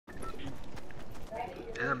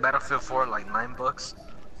Isn't Battlefield 4 like $9? I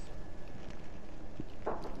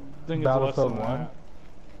think it's less Battlefield than 1? that.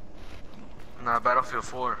 Nah, Battlefield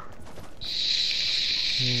 4.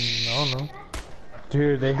 I don't know.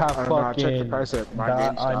 Dude, they have I don't know, I checked the fucking. price at my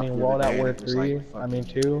I GameStop mean, the World other at day, War and it was 3. like I mean,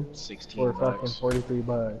 fucking 2 $16. for fucking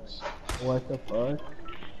 $43. What the fuck?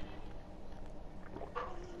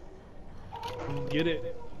 Get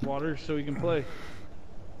it, water, so we can play.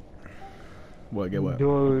 What? Get what?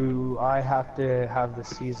 Do I have to have the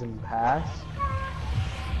season pass?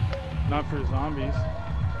 Not for zombies.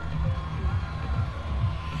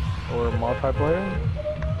 Or multiplayer?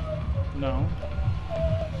 No.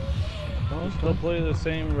 We still play the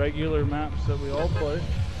same regular maps that we all play.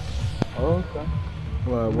 Oh, okay.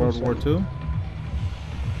 What? World War II?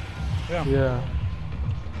 Yeah. Yeah.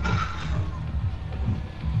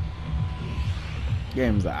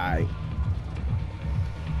 Game's alright.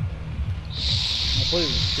 I play the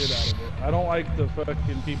shit out of it. I don't like the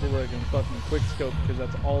fucking people that can fucking quick scope because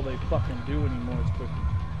that's all they fucking do anymore is quick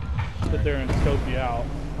sit there and scope you out.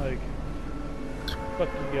 Like, fuck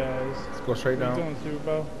you guys. Let's go straight down. What are you doing, Super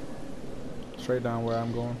Bowl? Straight down where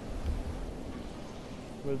I'm going.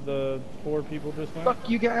 With the 4 people just went? Fuck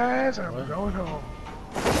you guys, I'm going home.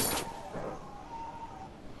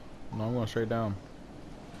 No, I'm going straight down.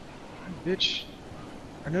 Bitch.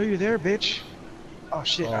 I know you're there, bitch. Oh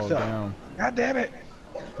shit, I Oh fell. damn. God damn it.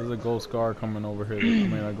 There's a gold scar coming over here. I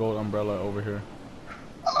mean, a gold umbrella over here.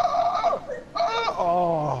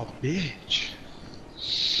 Oh, bitch.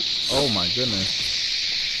 Oh my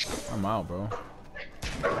goodness. I'm out, bro.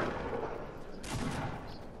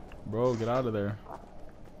 Bro, get out of there.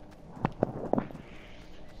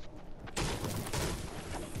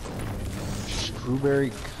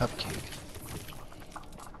 Strawberry cupcake.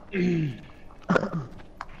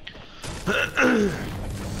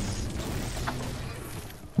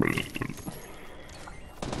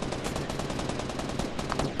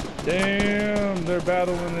 Damn, they're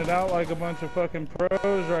battling it out like a bunch of fucking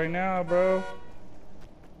pros right now, bro.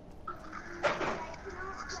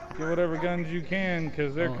 Get whatever guns you can,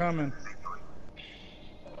 because they're coming.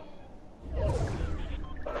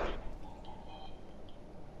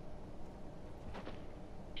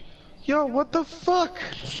 Yo, what the fuck?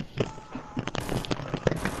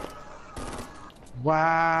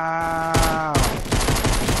 Wow.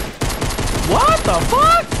 What the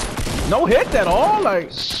fuck? No hit at all? Like,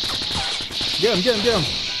 get him, get him, get him.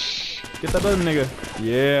 Get that other nigga.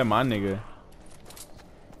 Yeah, my nigga.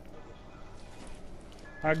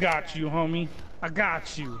 I got you, homie. I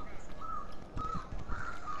got you.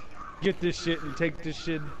 Get this shit and take this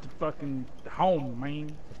shit to fucking home,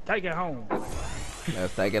 man. Take it home.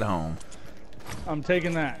 Let's take it home. I'm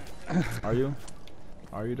taking that. Are you?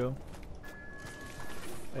 Are you though?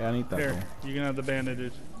 Hey, I need that. Here, you can have the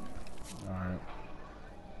bandages. Alright.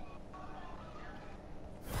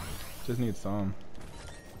 Just need some.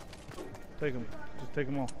 Take them. Just take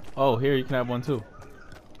them all. Oh, here, you can have one too.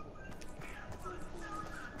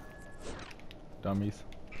 Dummies.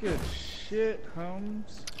 Good shit,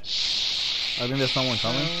 Holmes. I think there's someone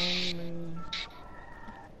coming.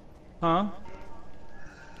 Huh?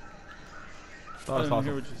 Thought I I didn't saw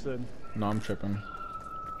hear some. what you said. No, I'm tripping.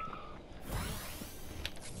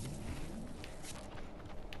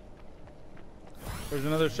 There's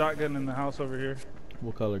another shotgun in the house over here.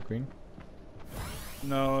 What color? Green?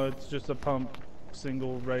 No, it's just a pump,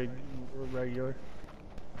 single regular.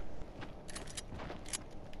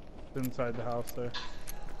 It's inside the house there.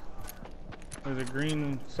 There's a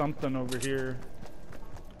green something over here.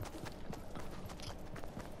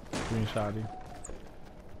 Green shoddy.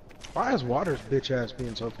 Why is Waters bitch ass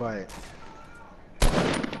being so quiet?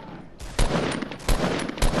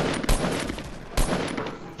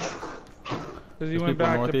 Because he There's went people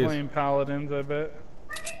back to northeast. playing Paladins, I bet.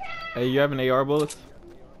 Hey, you have an AR bullets?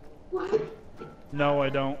 No, I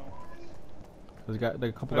don't. There's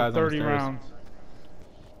a couple I have guys on the 30 stairs. rounds.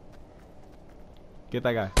 Get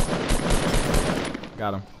that guy.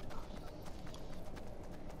 Got him.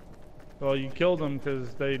 Well, you killed them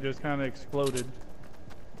because they just kind of exploded.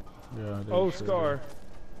 Yeah. Oh, Scar.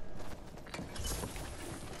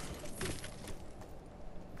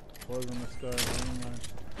 Wasn't a Scar. Never mind.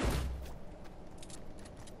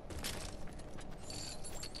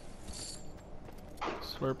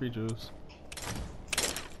 Slurpee juice.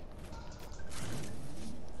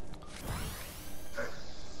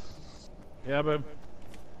 Yeah, babe.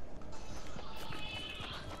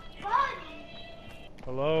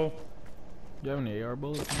 Hello? You have any AR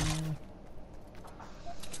bullets?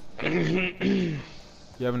 You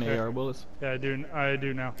have any AR bullets? Yeah, I do. I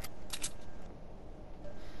do now.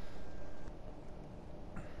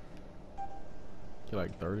 Get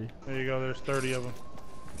like 30. There you go. There's 30 of them.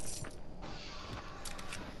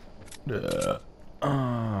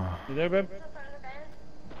 You there, babe?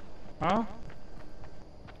 Huh?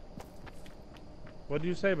 What do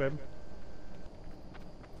you say, babe?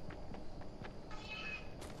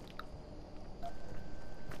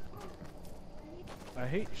 I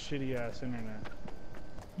hate shitty ass internet.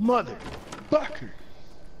 Motherfucker.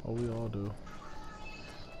 Oh, we all do.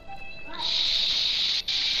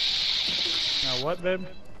 Now what, babe?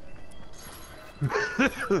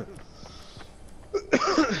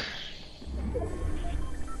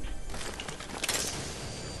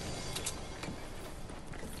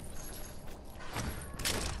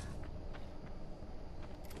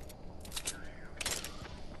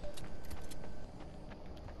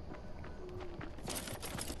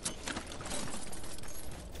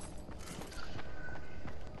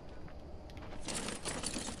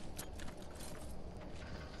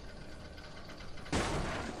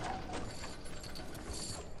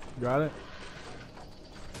 Got it?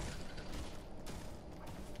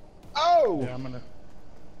 Oh! Yeah, I'm gonna.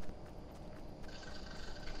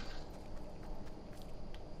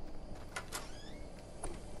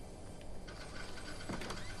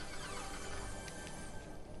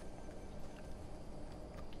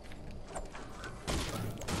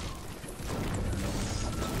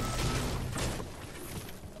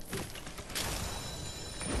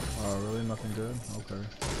 Oh, really? Nothing good? Okay.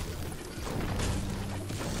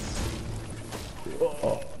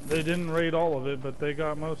 Oh, they didn't raid all of it, but they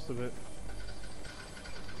got most of it.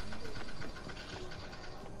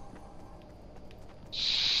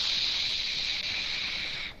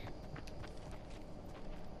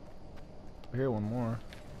 I hear one more.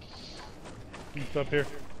 It's up here.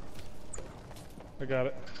 I got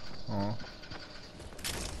it. Oh.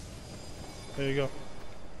 There you go.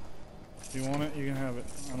 If you want it, you can have it.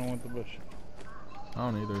 I don't want the bush.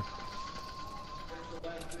 I don't either.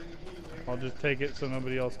 I'll just take it so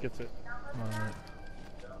nobody else gets it. Alright.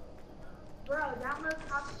 Bro, download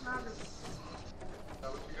Cops Marvel. Is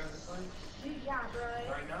that what you guys are playing? Yeah, bro.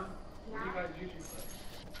 Right now? Yeah. What do you guys usually play?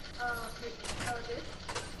 This.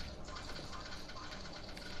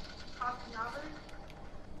 Cops Marvel.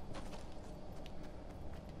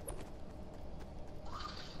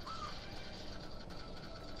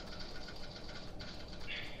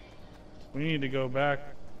 We need to go back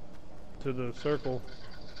to the circle.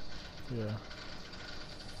 Yeah.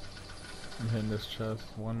 I'm hitting this chest.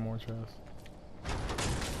 One more chest.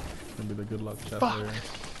 It's gonna be the good luck chest area.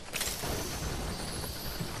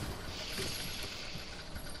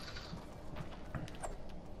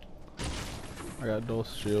 I got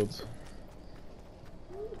those shields.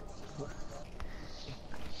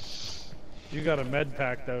 If you got a med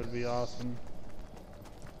pack, that would be awesome.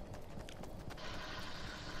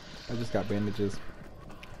 I just got bandages.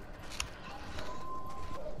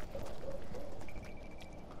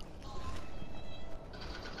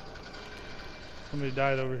 Somebody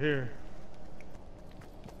died over here.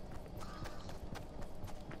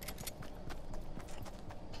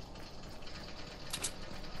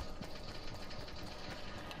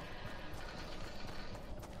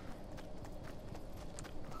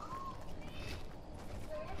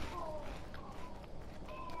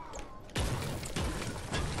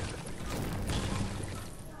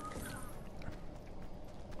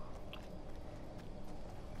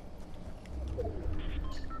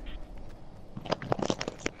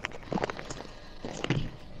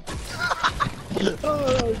 Oh,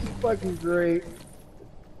 that was fucking great.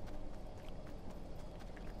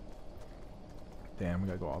 Damn, we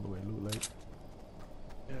gotta go all the way Loot Lake.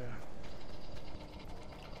 Yeah.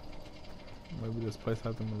 Maybe this place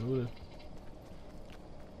hasn't been looted.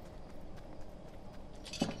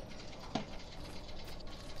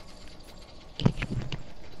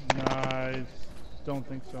 Nah, I don't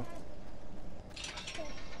think so.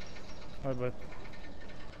 Alright, bud.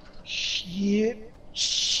 Shit.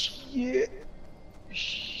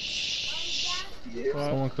 What?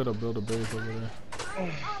 Someone could have built a base over there.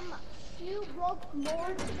 You broke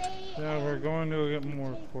more today. Yeah, we're going to get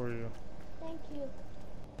more for you. Thank you.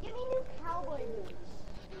 Give me new cowboy boots.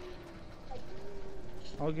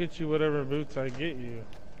 I'll get you whatever boots I get you.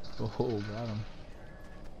 Oh, got him.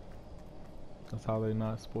 That's how they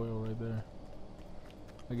not spoil right there.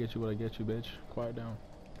 I get you what I get you, bitch. Quiet down.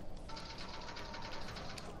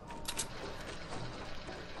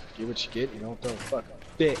 Get what you get, you don't throw a fucking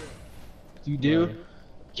fit. If you do, Right.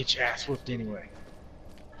 get your ass whooped anyway.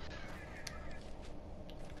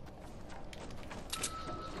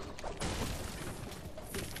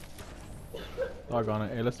 Doggone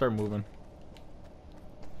it. Hey, let's start moving.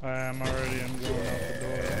 I am already. I'm going out the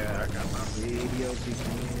door. Yeah, I got my radio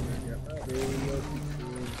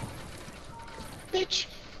Bitch!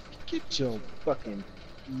 Get your fucking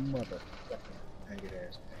motherfucking faggot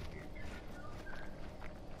ass back here.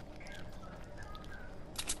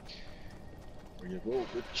 Where you go,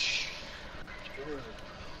 bitch?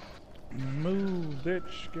 Move,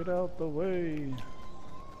 bitch. Get out the way.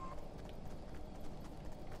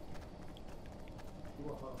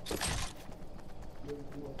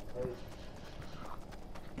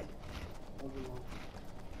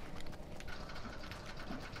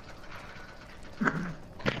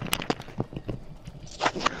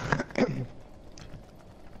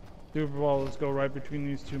 Super Bowl, let's go right between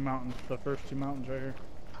these two mountains. The first two mountains right here.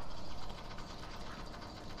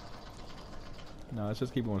 No, let's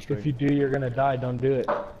just keep going straight. If you do, you're gonna die. Don't do it.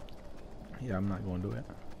 Yeah, I'm not going to do it.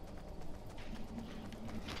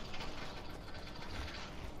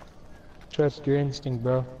 Trust your instinct,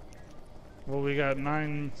 bro. Well, we got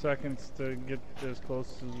 9 seconds to get as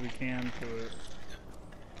close as we can to it.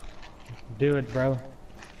 Do it, bro.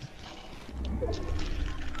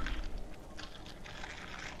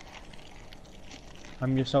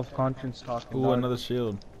 I'm your self-conscious talking. Ooh, dog. another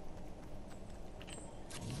shield.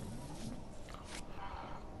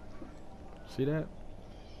 See that?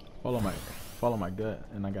 Follow my gut,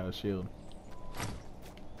 and I got a shield.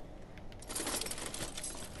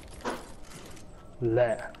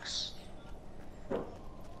 Lex.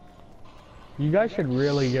 You guys should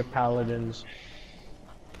really get paladins.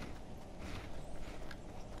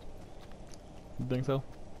 You think so?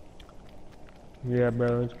 Yeah,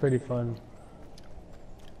 bro, it's pretty fun.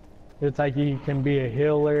 It's like you can be a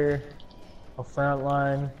healer, a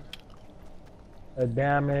frontline, a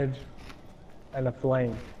damage, and a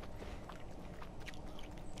flame.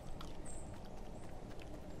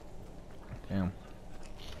 Damn.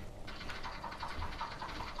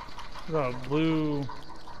 There's a blue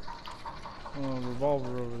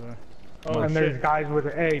revolver over there. Oh, and shit. there's guys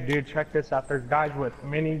with, hey dude, check this out. There's guys with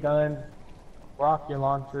miniguns, rocket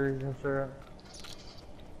launchers and shit.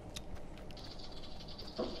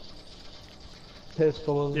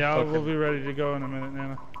 Pistols. Yeah, we'll fucking be ready to go in a minute,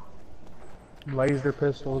 Nana. laser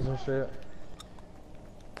pistols and shit.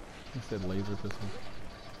 I said laser pistol.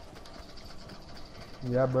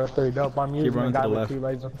 Yeah, bro, pretty dope. I'm using a running to guy the with left. 2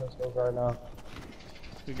 laser pistols right now.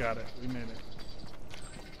 We got it. We made it.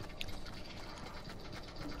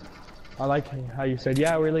 I like how you said,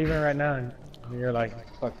 yeah, we're leaving right now. And you're like,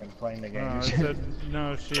 fucking playing the game. I said,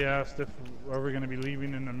 no, she asked if, are we going to be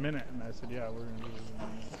leaving in a minute? And I said, yeah, we're going to be leaving in a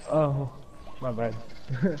minute. Oh, my bad.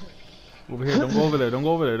 Over here, don't go over there, don't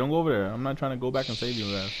go over there, don't go over there. I'm not trying to go back and save you,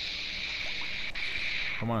 guys.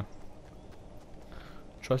 Come on.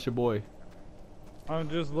 Trust your boy. I'm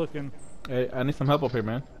just looking. Hey, I need some help up here,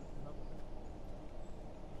 man.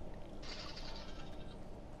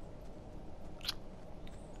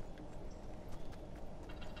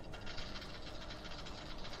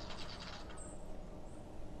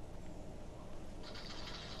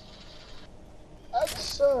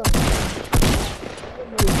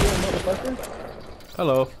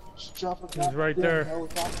 Hello. He's right there.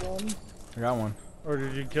 I got one. Or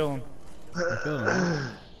did you kill him? I killed him.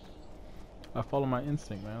 Man. I follow my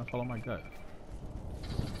instinct, man. I follow my gut.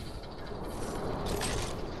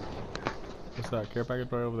 What's that? Care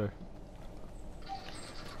package right over there.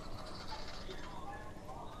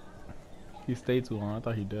 He stayed too long. I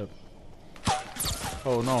thought he dipped.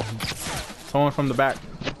 Oh no. Someone from the back.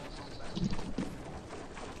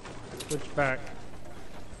 Which back?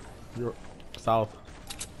 You're south.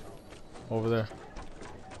 Over there.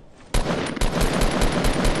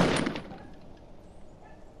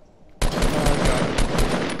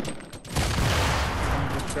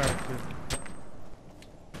 Distracted.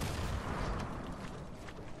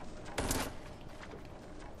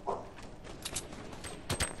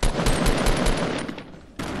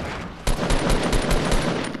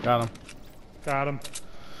 Got him. Got him.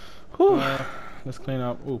 Whew. Let's clean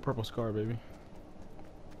up. Ooh, purple scar, baby.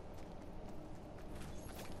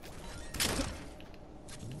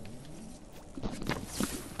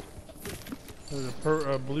 There's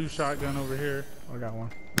a blue shotgun over here. I got one.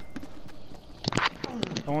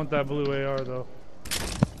 I want that blue AR though.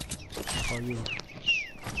 Oh, you.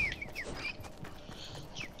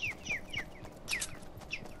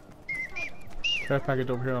 Care package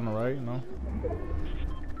over here on the right, no?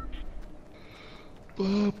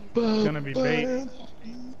 It's gonna be bait.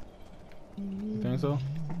 You think so?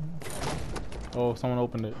 Oh, someone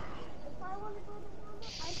opened it.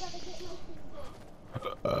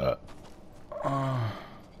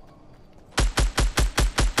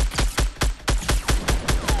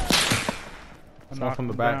 Someone from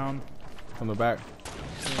the back. Down. From the back.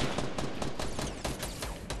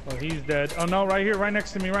 Oh, he's dead. Oh no, right here, right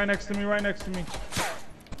next to me, right next to me, right next to me.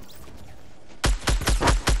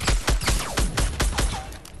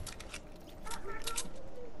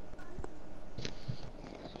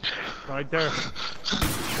 Right there.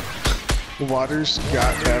 Waters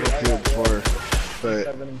got Battlefield 4,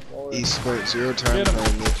 but he spent 0 time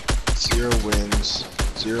playing it, 0 wins,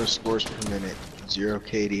 0 scores per minute, 0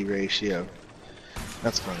 KD ratio.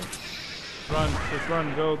 That's funny. Run, just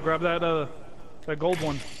run. Go grab that that gold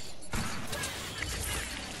one.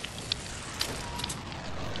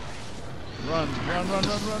 Run.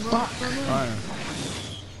 Ryan.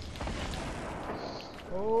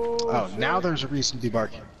 Oh, now there's a reason to be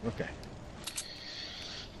barking. Okay.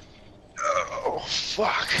 Oh,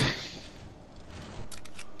 fuck.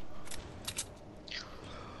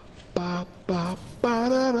 Ba ba ba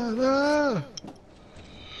da da da.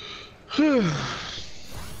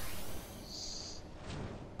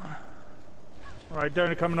 Right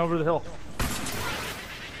there, coming over the hill.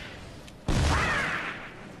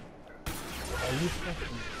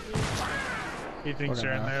 He thinks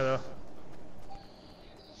you're in there though.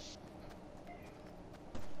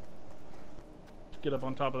 Get up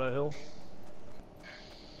on top of that hill.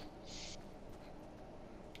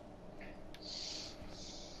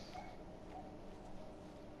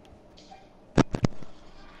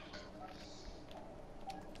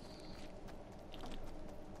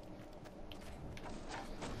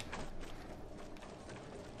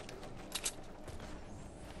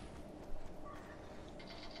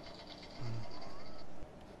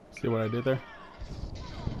 See what I did there?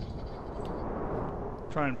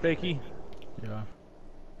 Trying fakey. Yeah.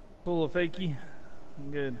 Full of fakey.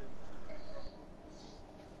 Good.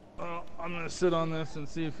 Well, I'm gonna sit on this and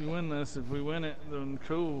see if we win this. If we win it, then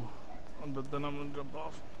cool. But then I'm gonna jump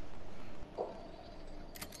off.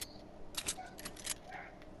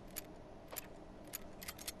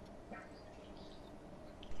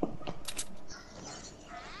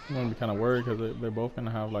 I'm gonna be kind of worried because they're both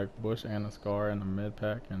gonna have like Bush and a Scar and a mid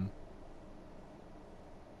pack and.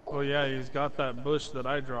 Oh yeah, he's got that bush that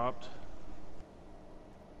I dropped.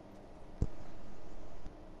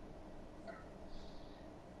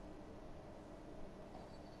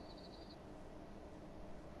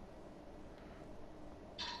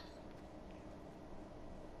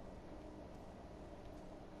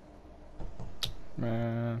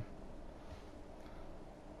 Man.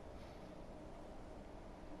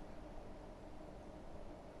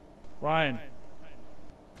 Ryan.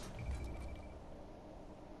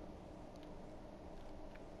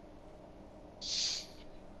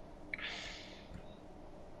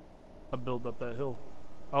 I build up that hill.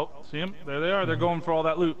 Oh, see him? There they are. They're going for all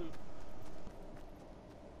that loot.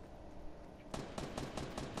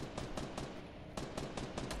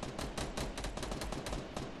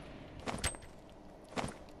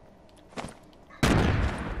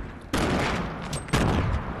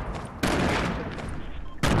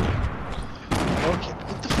 Okay,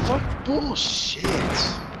 what the fuck? Bullshit.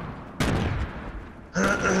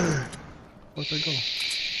 Where'd they go?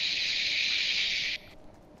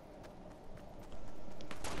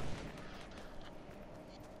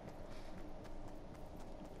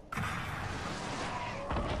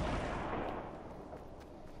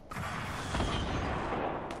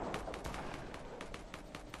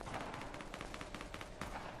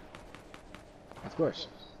 Of course.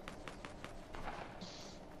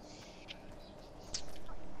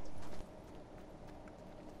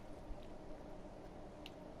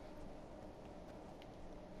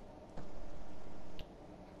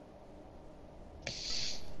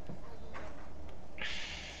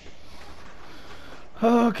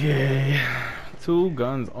 Okay. 2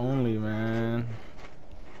 guns only, man.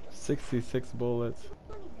 66 bullets.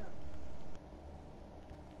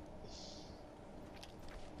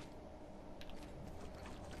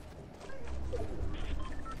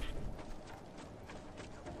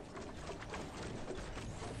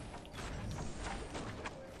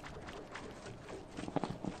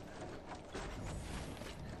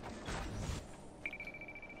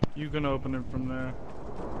 You can open it from there.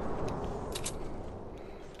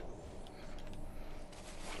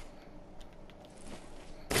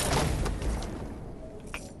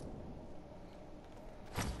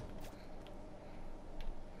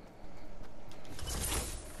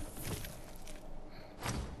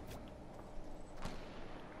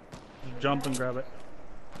 Just jump and grab it.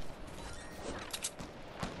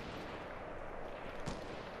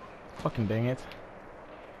 Fucking dang it.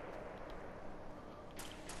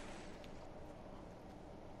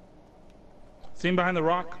 See him behind the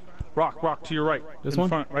rock? Rock to your right. This in one?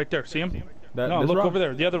 front, right there. See him? That, No, this look rock? over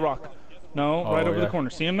there. The other rock. No, Oh, right over yeah. the corner.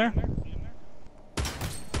 See him there?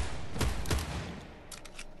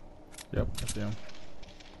 Yep, I see him.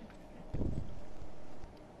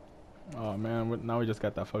 Oh man, now we just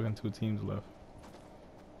got that fucking 2 teams left.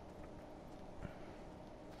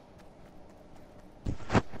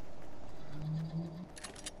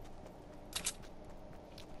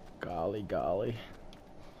 Golly, golly.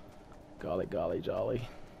 Golly, golly, jolly.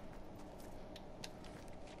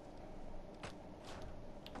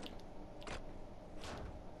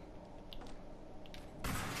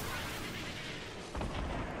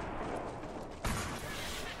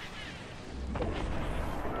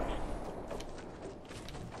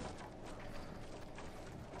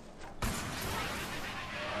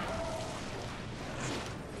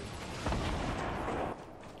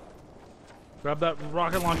 Grab that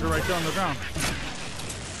rocket launcher right there on the ground.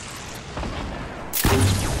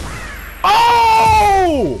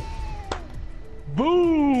 Oh!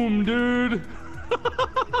 Boom, dude.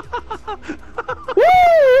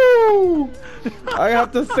 Woo! I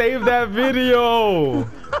have to save that video.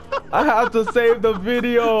 I have to save the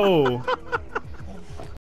video.